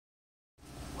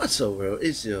What's up, bro?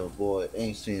 It's your boy,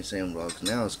 Ain't Seen Sam Vlogs.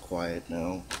 Now it's quiet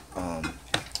now.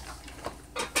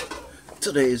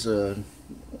 Today's I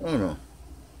don't know,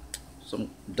 some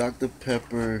Dr.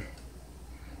 Pepper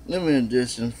limited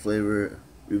edition flavor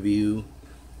review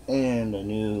and a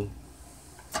new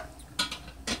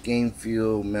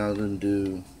GameFuel Mountain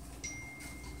Dew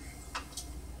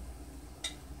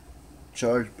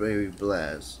Charged Berry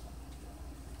Blast.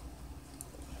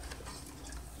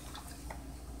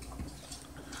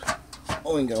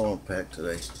 Only got one pack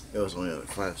today. It was only like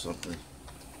 5 something.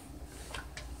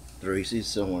 The receipt's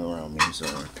somewhere around me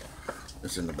somewhere.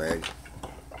 It's in the bag.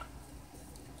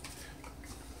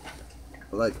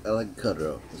 I like the color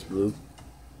though. It's blue.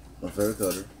 My favorite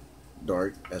color.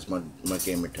 Dark. That's my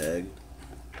gamer tag.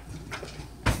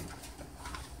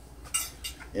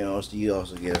 And also, you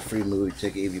also get a free movie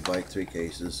ticket if you buy 3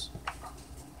 cases.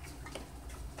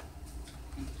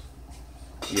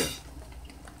 Yeah.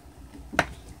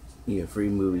 You get a free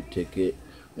movie ticket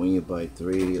when you buy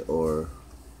 3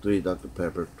 Dr.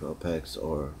 Pepper 12 packs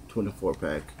or 24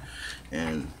 pack.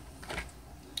 And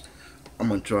I'm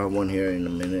gonna try one here in a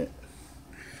minute.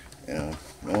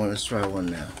 Let's try one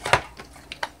now.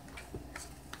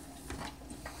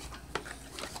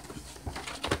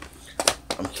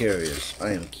 I'm curious.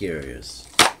 I am curious.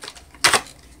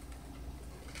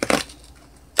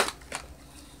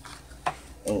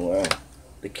 Oh wow.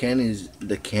 The can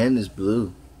is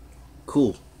blue.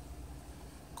 Cool.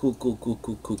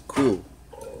 Cool.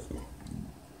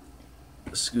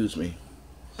 Excuse me.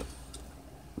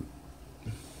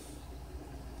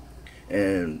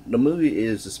 And the movie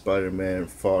is the Spider-Man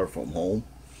Far From Home.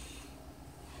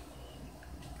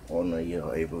 Oh no,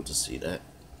 you're able to see that.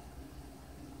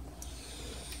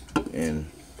 And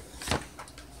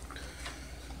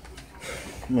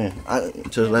man,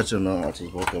 to let you know, I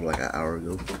just woke up like an hour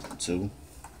ago, too.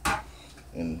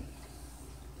 And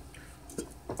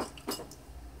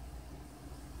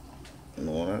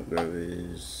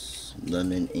DarkBerry is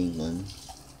London, England.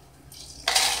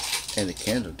 And the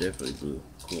cans are definitely blue.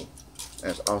 Cool.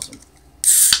 That's awesome.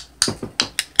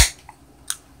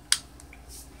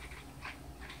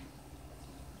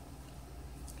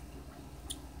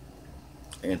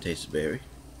 And tastes berry.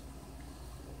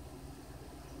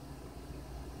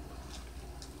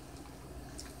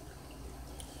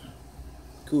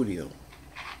 Cool deal.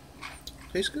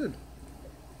 Tastes good.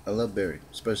 I love berry,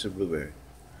 especially blueberry.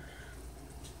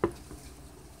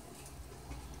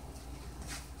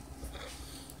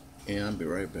 And I'll be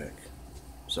right back.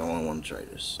 So I want to try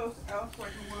this.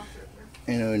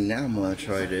 And now I'm gonna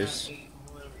try this.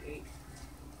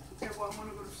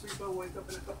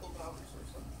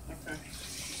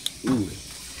 Ooh,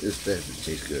 this definitely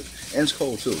tastes good, and it's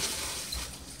cold too.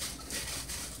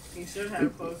 You should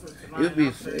have closed it tonight.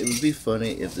 It would be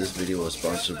funny if this video was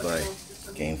sponsored by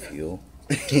GameFuel.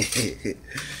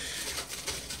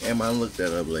 And I'll look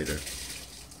that up later.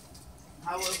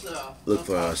 How was Look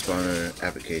for a sponsor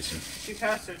application. She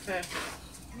passed her test.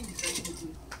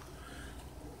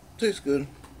 Tastes good.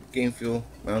 GameFuel,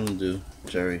 Mountain Dew,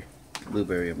 cherry,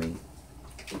 blueberry.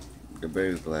 The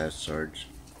berry blast charge.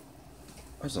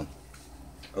 Awesome.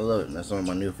 I love it. That's one of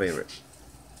my new favorites.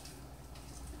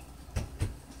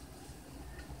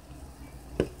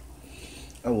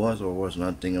 I was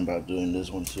not thinking about doing this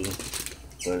one too,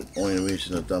 but only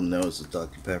reason the thumbnail is the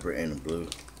Dr. Pepper and the blue.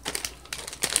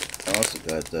 I also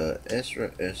got the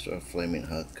extra flaming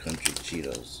hot country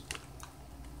Cheetos.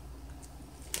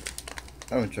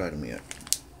 I haven't tried them yet.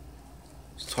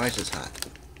 It's twice as hot.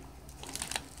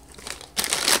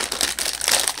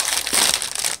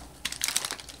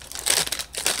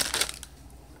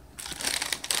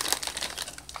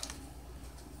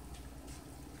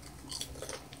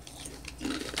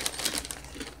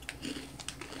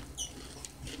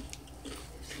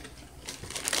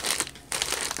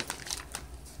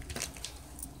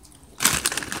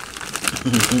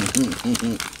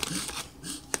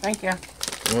 Thank you.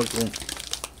 You're welcome.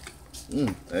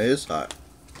 That is hot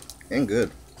and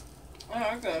good.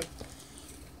 Oh, okay.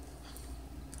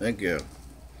 Thank you.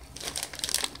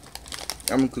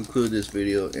 I'm gonna conclude this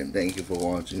video and thank you for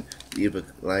watching. Leave a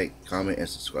like, comment, and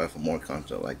subscribe for more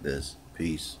content like this.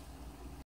 Peace.